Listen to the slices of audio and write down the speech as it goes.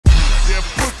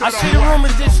I see the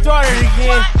rumors just started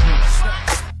again.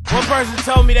 One person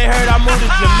told me they heard I moved to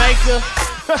Jamaica.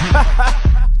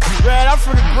 Man, I'm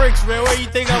from the bricks, man. Where you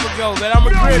think I'ma go, man? I'm a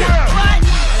critter.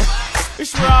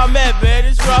 This where I'm at, man.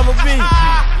 This where I'ma be.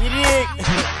 You dig?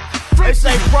 They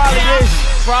say Prolly this,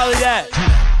 Prolly that.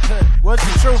 What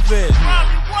the truth is?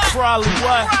 Prolly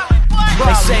what?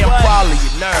 They say I'm probably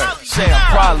a nerd, say I'm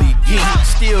probably a geek.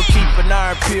 Still keep an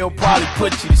iron pill, probably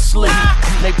put you to sleep.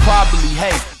 They probably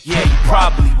hate, yeah, you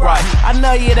probably right. I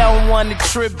know you don't want to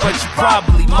trip, but you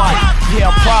probably might. Yeah,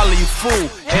 I'm probably a fool,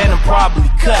 and I'm probably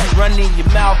cut. Run in your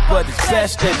mouth, but it's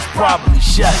best that it's probably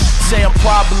shut. Say I'm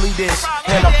probably this,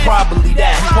 and I'm probably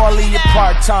that. Prolly a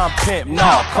part-time pimp,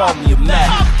 nah, call me a Mac.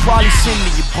 Probably send me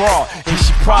your bra, and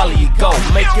she probably a go.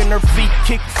 Making her feet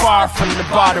kick fire from the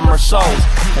bottom of her soles.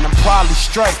 And I'm probably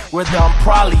straight, whether I'm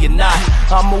probably or not.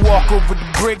 I'ma walk over the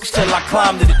bricks till I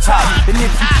climb to the top. And if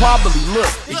you probably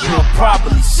look, you'll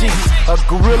probably see a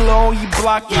gorilla on your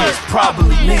block, yeah, it's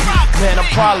probably me. Man, I'm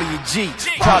probably a G,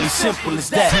 probably simple as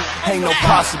that. Ain't no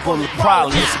possible or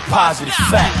probably, it's a positive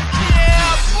fact.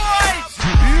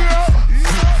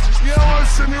 Yeah,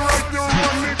 listen, you right there with my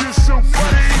niggas, so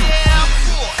funny.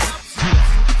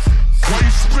 Why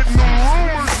you spitting them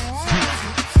rumors?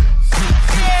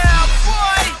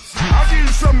 I'll give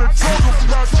you something to talk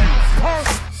about, you punk.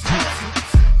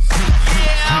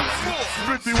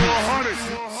 5100.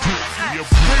 You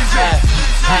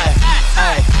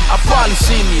I probably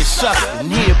see me a sucker,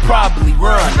 and he'll probably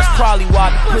run. That's probably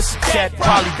why the pussycat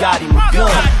probably got him a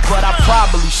gun. But I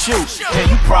probably shoot,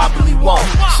 and you probably won't.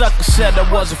 Sucker said I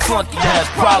was a flunky, that's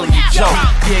probably a joke.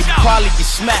 Yeah, you probably get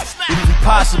smacked if we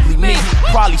possibly meet.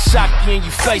 Probably sock you in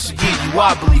your face and give you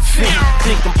wobbly feet.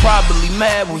 Think I'm probably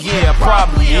mad? Well, yeah, I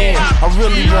probably am. I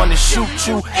really wanna shoot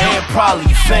you, and probably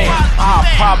a fan. I'll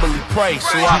probably pray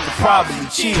so I could probably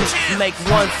chill. Make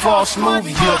one false move,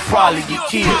 you'll probably get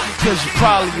killed. Cause you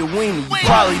probably a weenie, you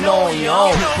probably know on your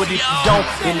own. But if you don't,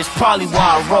 then it's probably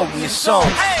why I wrote this song.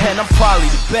 And I'm probably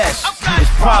the best, it's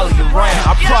probably around.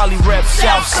 I probably rep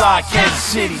Southside, Kansas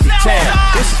City, the town.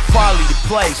 This is probably the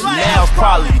place, and now's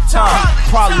probably the time.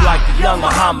 Probably like the young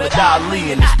Muhammad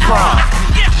Ali in his prime.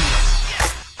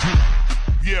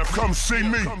 Yeah, come see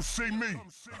me.